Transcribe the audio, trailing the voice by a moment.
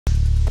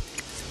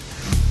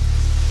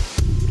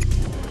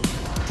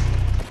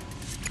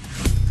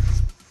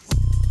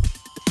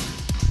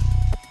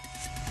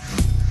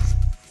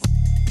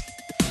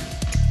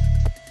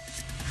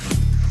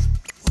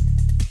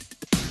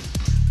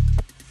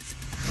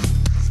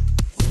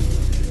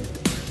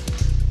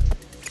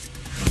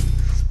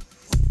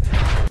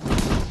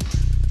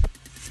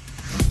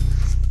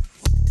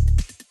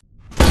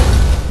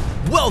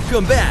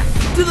Welcome back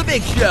to the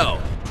big show.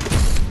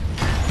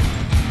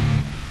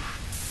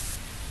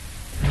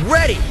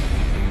 Ready?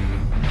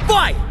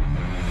 Fight!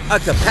 A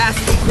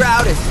capacity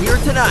crowd is here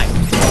tonight.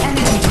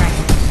 Energy drink.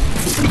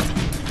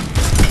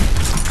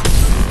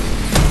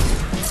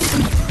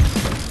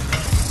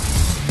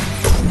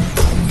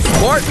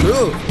 Smart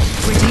move.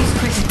 Reduce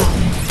critical.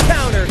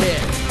 Counter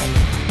hit.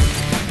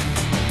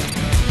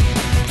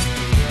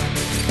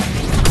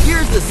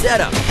 Here's the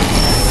setup.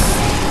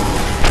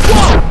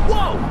 Whoa!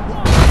 Whoa!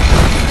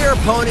 Their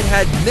opponent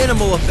had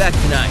minimal effect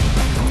tonight.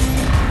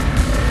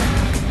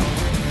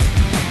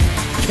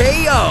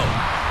 KO.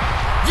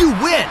 You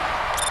win.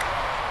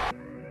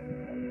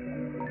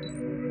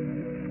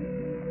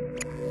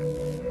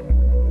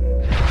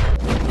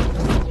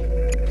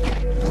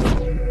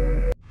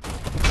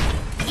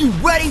 You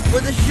ready for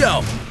the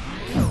show?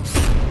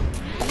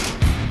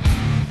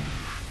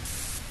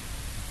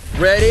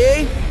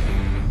 Ready?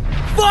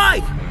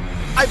 Fight!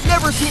 I've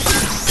never seen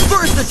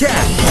first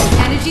attack.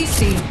 Energy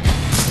C.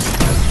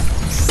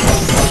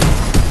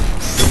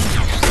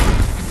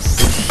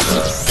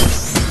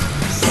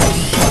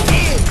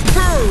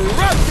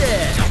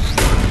 Interrupted.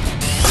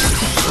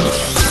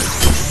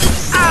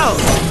 Out.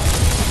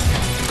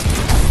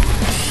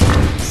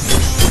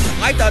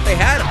 I thought they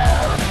had him.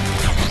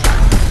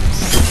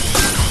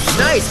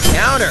 Nice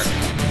counter.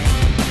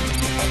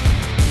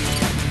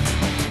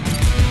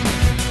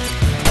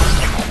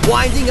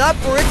 Winding up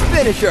for its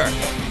finisher.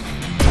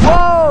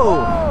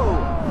 Whoa!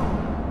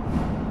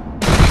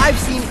 I've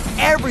seen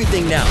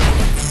everything now.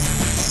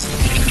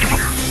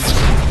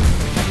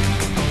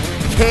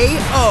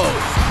 KO.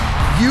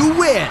 You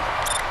win.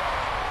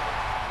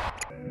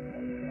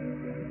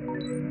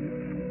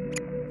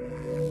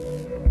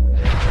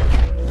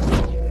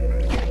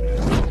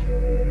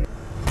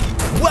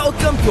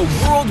 Welcome to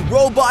World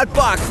Robot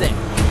Boxing.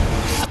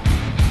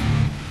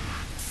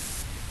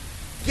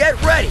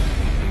 Get ready.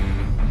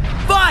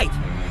 Fight!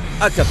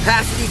 A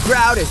capacity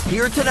crowd is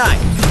here tonight.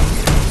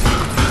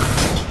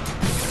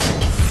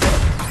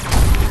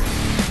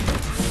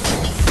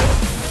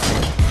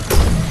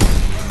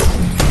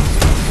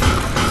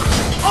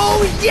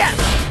 Oh, yes!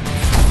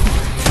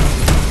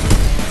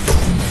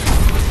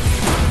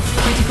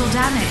 Critical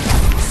damage.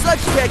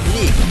 Such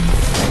technique.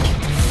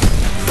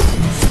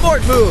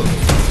 Smart move.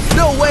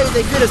 No way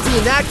they could have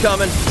seen that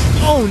coming.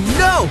 Oh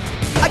no!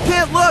 I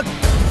can't look!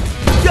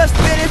 Just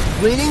finished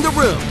cleaning the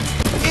room.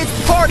 It's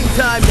party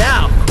time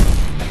now.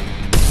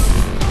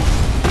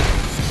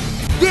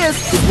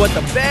 This is what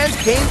the fans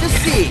came to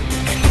see.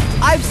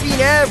 I've seen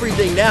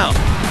everything now.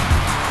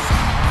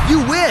 You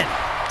win.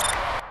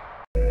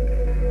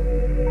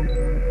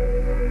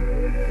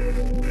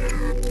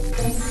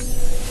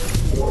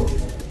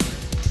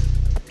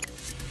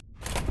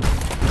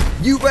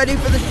 You ready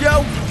for the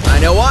show? I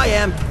know I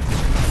am.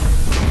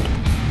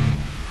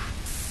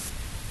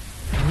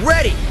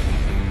 Ready!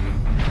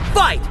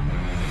 Fight!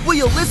 Will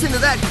you listen to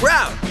that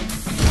crowd?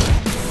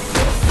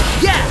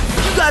 Yeah!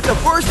 You got the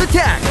first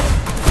attack!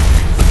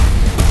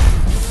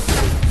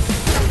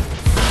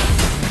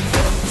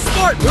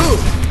 Smart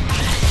move!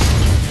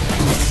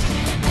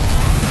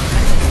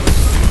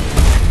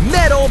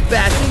 Metal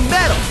bashing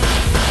metal!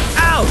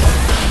 Ouch!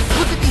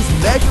 Look at these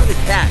measured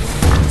attacks!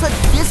 Such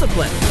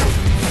discipline!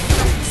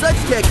 Such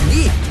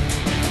technique!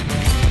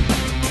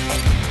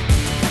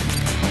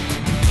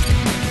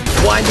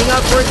 Winding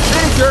up for its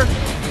finisher!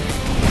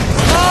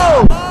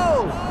 Oh!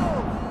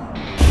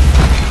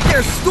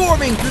 They're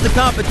storming through the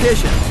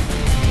competition!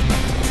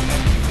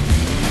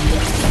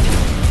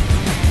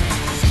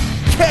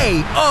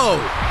 KO!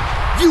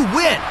 You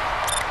win!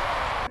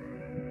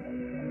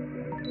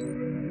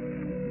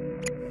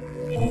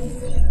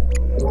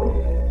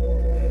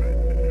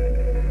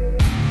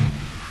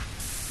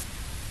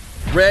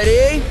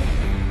 Ready?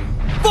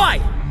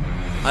 Fight!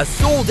 A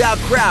sold-out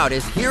crowd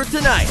is here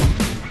tonight.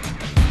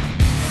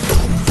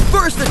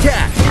 First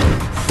attack!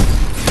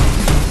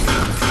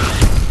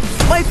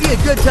 Might be a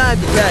good time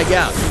to tag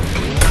out.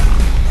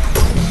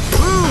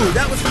 Ooh,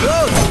 that was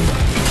close!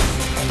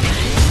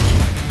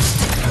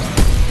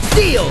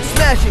 Steel!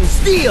 Smashing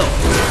steel!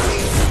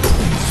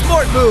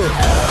 Smart move!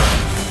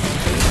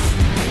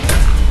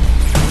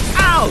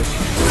 Ouch!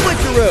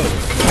 Switcheroo!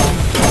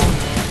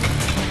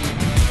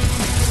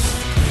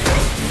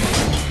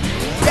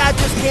 That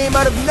just came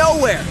out of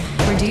nowhere!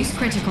 Reduce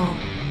critical.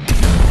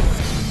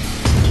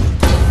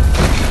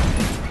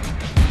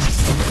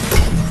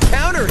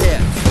 Counter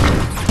hit!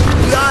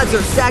 The odds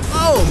are stacked.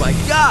 Oh my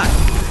god!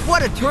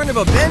 What a turn of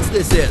events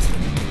this is!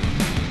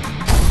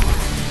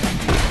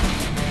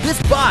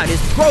 This bot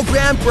is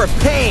programmed for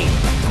pain!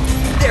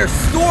 They're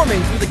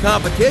storming through the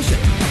competition!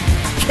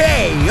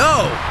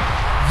 KO!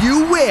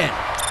 You win!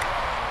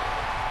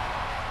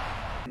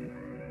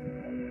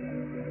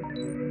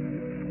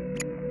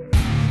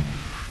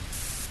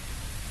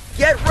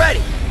 Get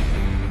ready!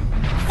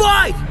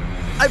 Fight!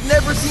 I've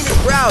never seen a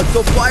crowd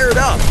so fired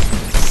up!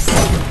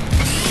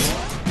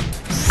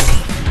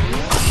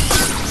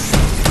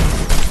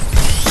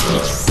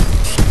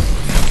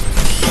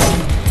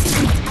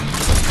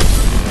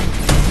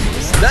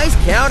 Nice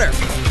counter!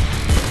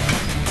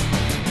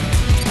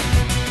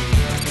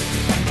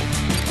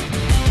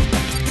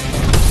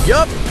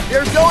 Yup,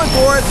 they're going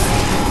for it.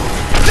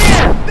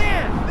 Bam!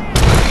 Bam! Bam!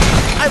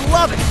 I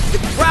love it. The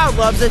crowd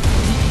loves it.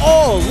 We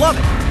all love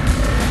it.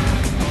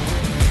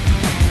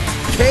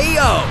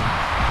 KO.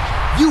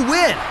 You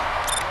win.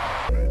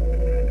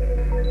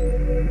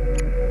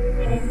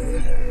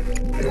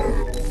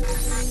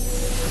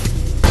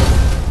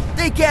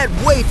 They can't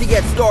wait to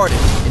get started,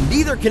 and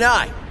neither can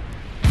I.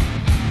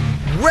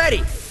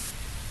 Ready?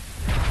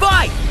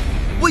 Fight!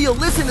 Will you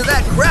listen to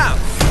that crowd?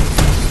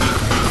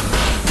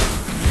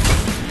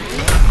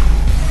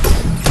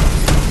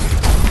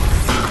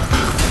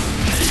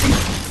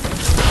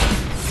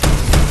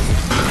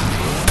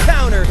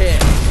 Counter hit.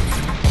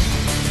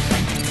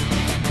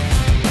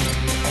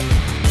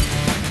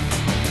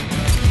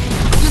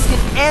 This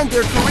can end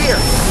their career.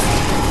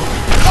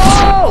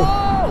 Oh!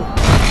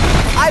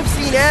 I've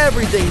seen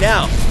everything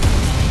now.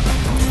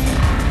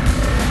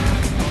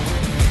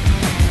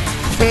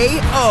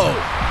 KO.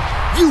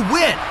 You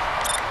win.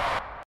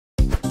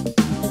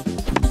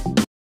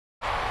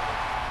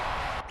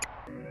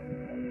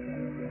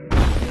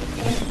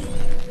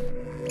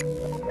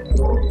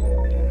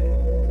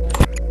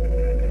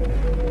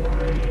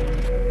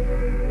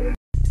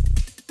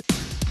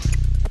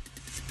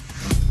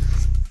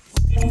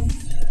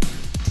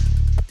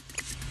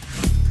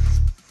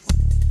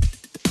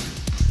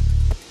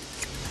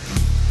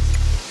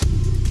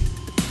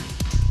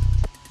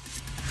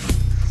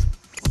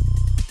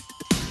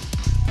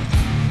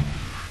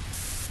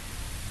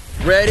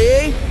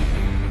 Ready?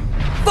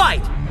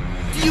 Fight!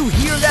 Do you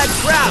hear that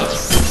crowd?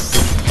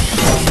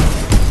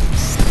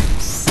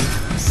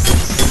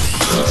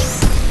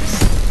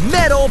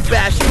 Metal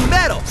bashing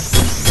metal!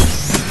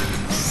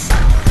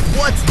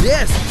 What's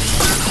this?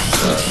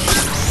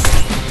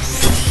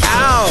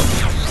 Ow!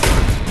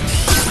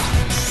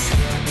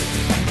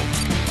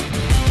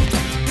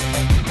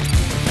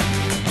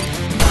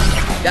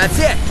 That's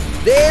it!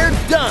 They're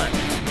done!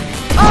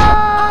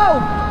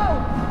 Oh!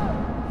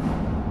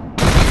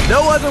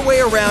 No other way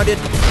around it.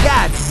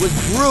 That was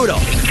brutal.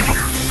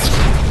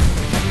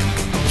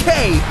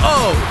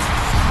 KO.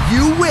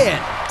 You win.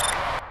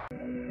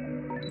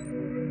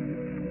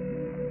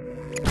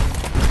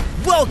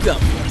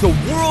 Welcome to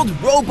World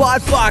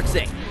Robot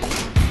Boxing.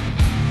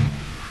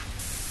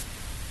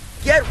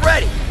 Get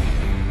ready.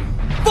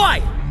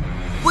 Fight.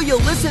 Will you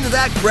listen to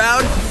that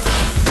crowd?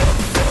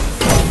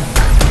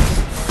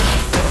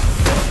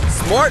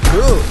 Smart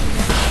move.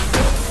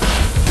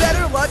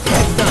 Better luck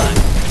next time.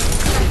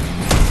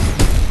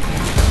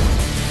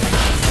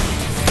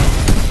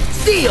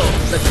 Steel!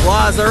 The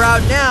claws are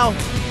out now.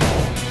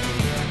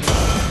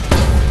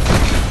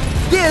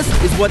 This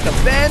is what the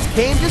fans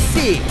came to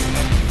see.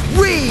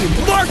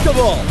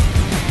 Remarkable!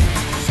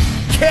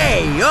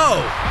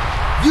 KO!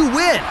 You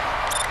win!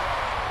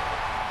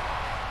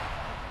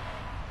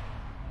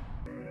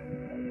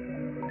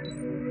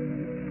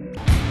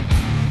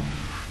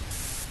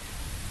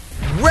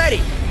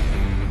 Ready!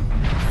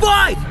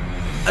 Fight!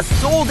 A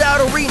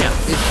sold-out arena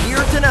is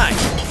here tonight.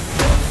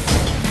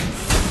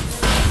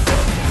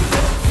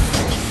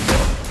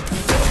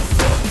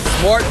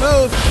 Smart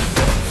move.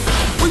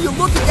 Will you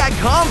look at that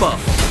combo?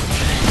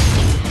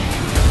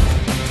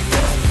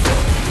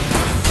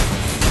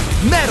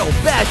 Metal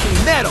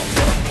bashing metal.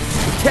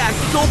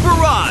 Tactical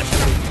barrage.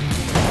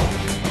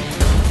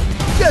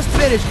 Just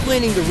finished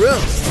cleaning the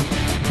room.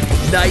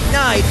 Night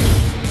night.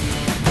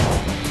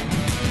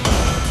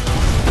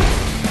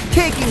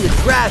 Taking the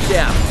trash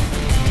out.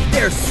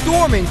 They're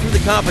storming through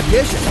the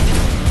competition.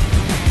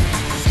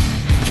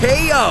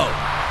 KO.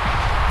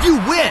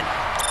 You win.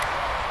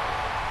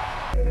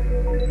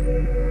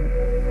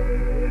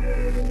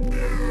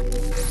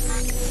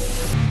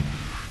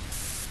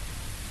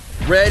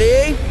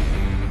 Ready?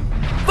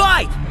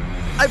 Fight!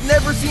 I've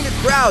never seen a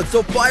crowd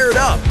so fired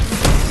up.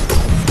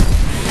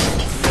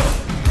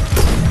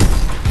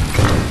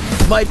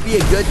 Might be a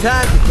good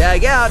time to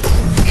tag out.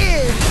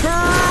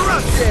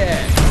 Interrupted!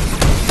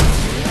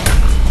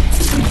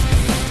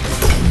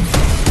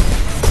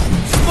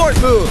 Smart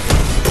move.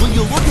 Will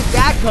you look at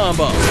that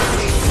combo?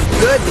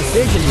 Good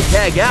decision to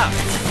tag out.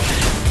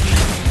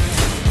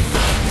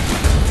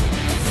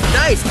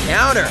 Nice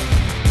counter.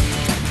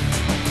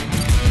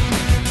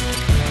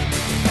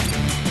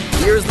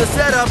 Here's the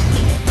setup.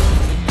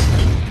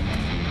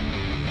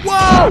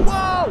 Whoa!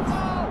 Whoa!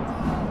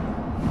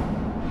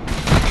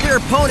 Their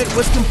opponent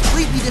was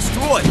completely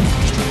destroyed.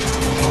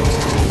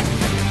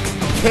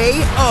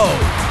 KO.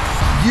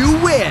 You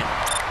win.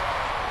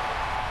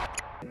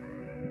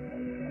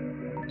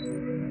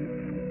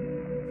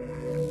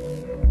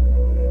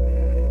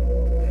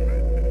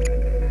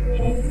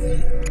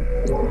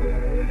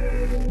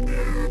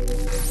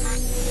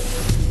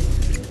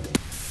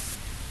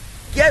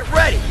 Get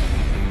ready.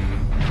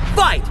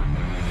 Fight!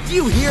 Do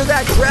you hear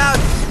that crowd?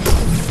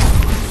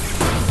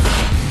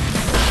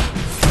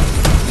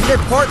 Their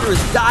partner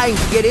is dying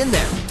to get in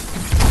there.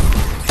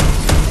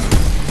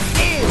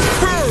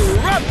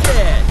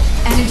 Interrupted!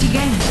 Energy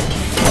gain.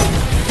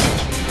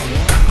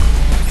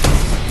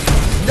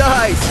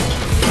 Nice!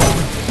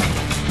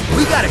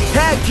 We got a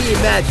tag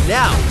team match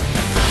now.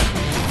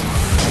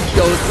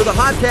 Goes for the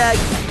hot tag.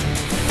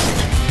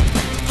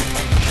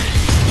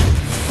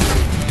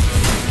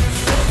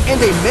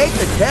 And they make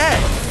the tag.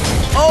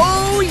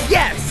 Oh,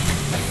 yes!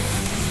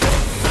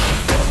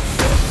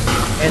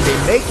 And they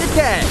make the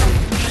tag.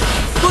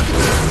 Look at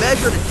these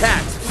measured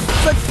attacks.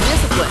 Such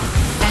discipline.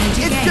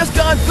 It's just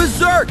gone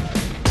berserk.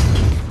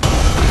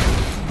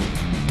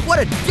 What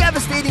a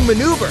devastating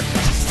maneuver.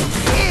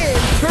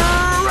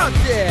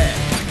 Interrupted.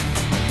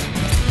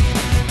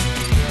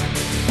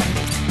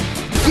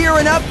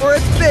 Gearing up for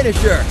its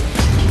finisher.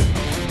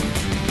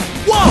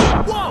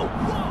 Whoa! Whoa!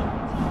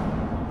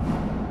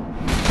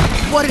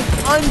 What an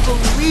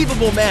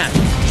unbelievable match.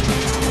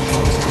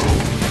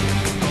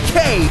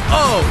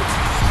 KO.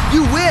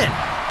 You win.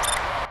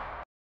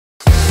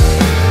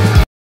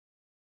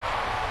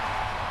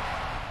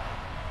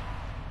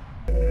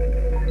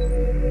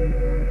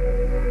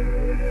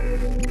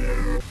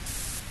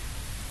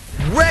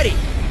 Ready.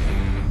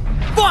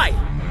 Fight.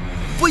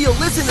 Will you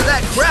listen to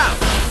that crowd?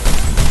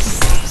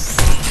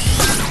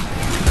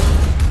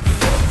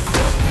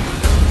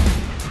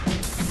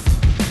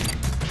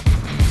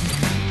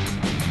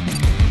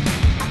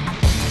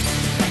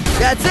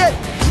 That's it.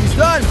 He's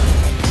done.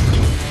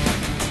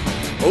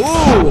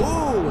 Ooh.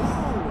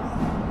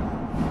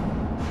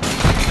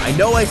 I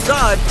know I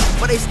saw it,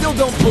 but I still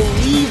don't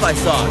believe I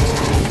saw it.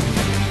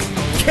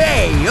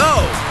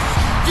 KO.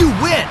 You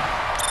win.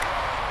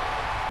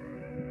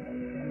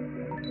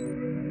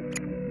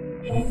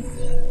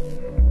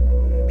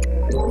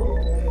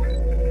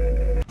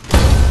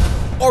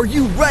 Are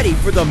you ready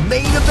for the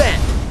main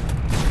event?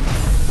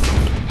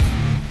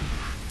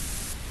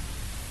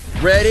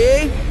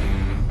 Ready?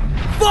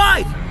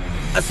 Fight!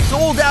 A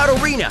sold-out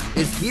arena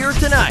is here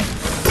tonight.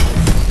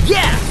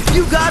 Yeah,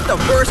 you got the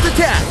first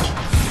attack.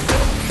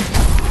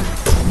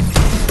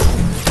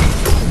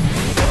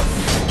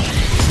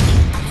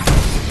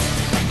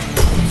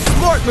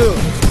 Smart move.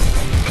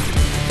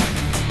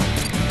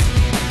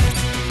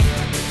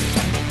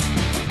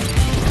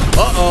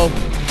 Uh-oh,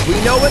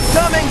 we know what's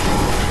coming.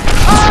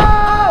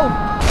 Oh!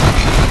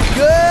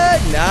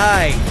 Good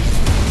night.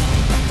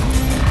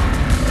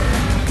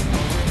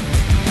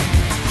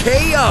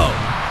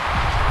 KO.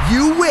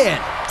 You win.